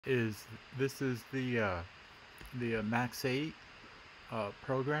is this is the Max 8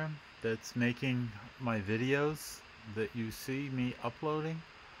 program that's making my videos that you see me uploading.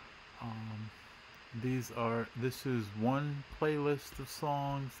 Um, this is one playlist of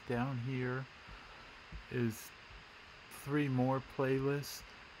songs. Down here is 3 more playlists.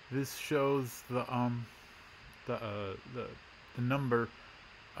 This shows the uh, the the number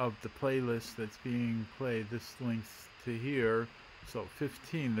of the playlist that's being played. This links to here. So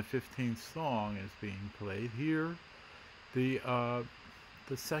 15, the 15th song is being played here. The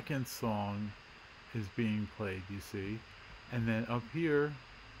second song is being played, you see. And then up here,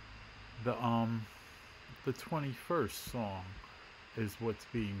 the um the 21st song is what's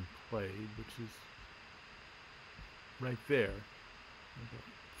being played, which is right there.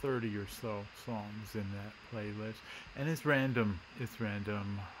 30 or so songs in that playlist, and it's random.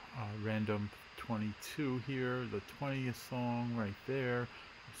 Random 22 here. The 20th song right there.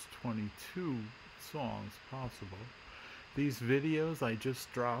 It's 22 songs possible. These videos I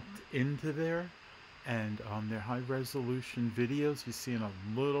just dropped into there, and they're high resolution videos. You see in a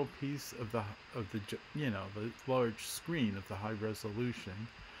little piece of the the large screen of the high resolution.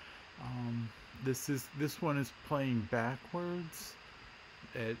 This one is playing backwards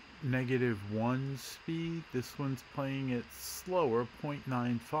at -1 speed. This one's playing at slower,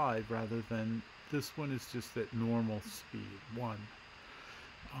 0.95, rather than this one is just at normal speed, 1.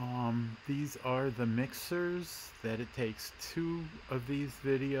 These are the mixers that it takes 2 of these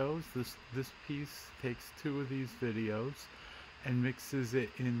videos. This piece takes 2 of these videos and mixes it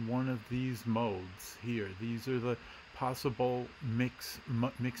in one of these modes here. These are the possible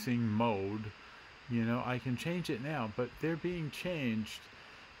mixing mode. You know, I can change it now, but they're being changed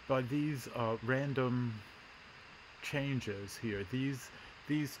by these random changes here. These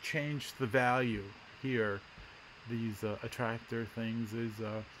change the value here. These attractor things is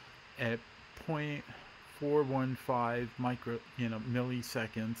at 0.415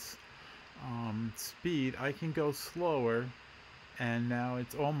 milliseconds speed. I can go slower, and now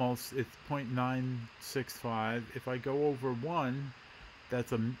it's 0.965. If I go over 1,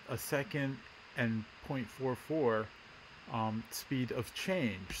 that's a second and 0.44 speed of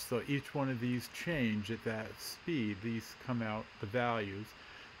change. So each one of these change at that speed. These come out the values.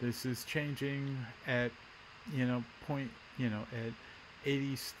 This is changing at at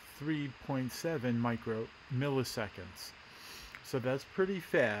 83.7 milliseconds. So that's pretty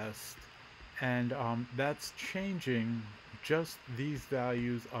fast, and that's changing just these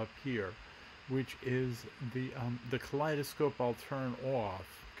values up here, which is the kaleidoscope I'll turn off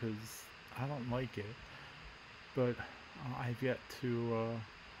because I don't like it, but I've yet to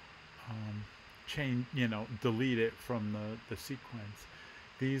change, delete it from the sequence.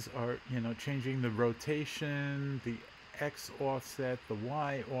 These are, changing the rotation, the X offset, the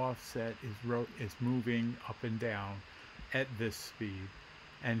Y offset is moving up and down at this speed.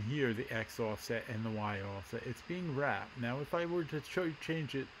 And here the X offset and the Y offset, it's being wrapped. Now if I were to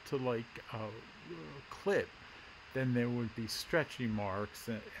change it to like a clip, then there would be stretchy marks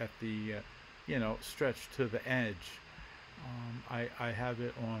at the, stretched to the edge. I have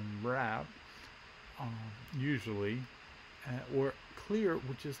it on wrap, usually, or clear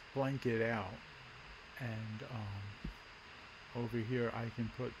would just blank it out. And over here I can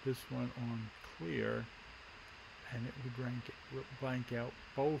put this one on clear, and it would blank out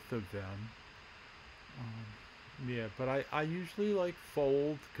both of them. Yeah, but I usually like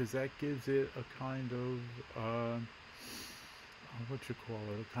fold because that gives it a kind of what you call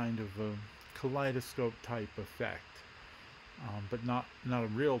it, a kind of a kaleidoscope type effect, but not a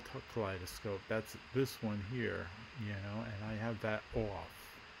real kaleidoscope. That's this one here, and I have that off.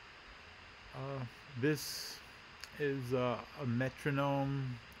 This is a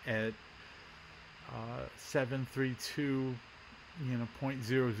metronome at 732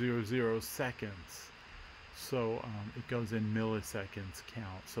 .000 seconds. So it goes in milliseconds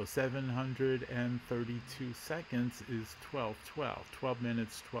count. So 732 seconds is 12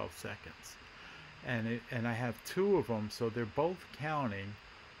 minutes 12 seconds. And I have 2 of them, so they're both counting.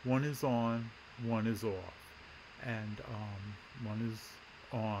 One is on, one is off, and one is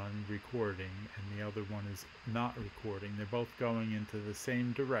on recording and the other one is not recording. They're both going into the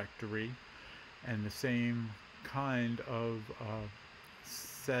same directory and the same kind of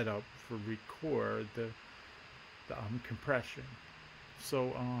setup for record, the compression.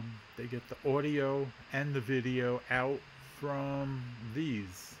 So they get the audio and the video out from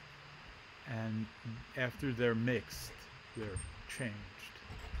these, and after they're mixed, they're changed.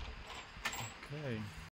 Okay.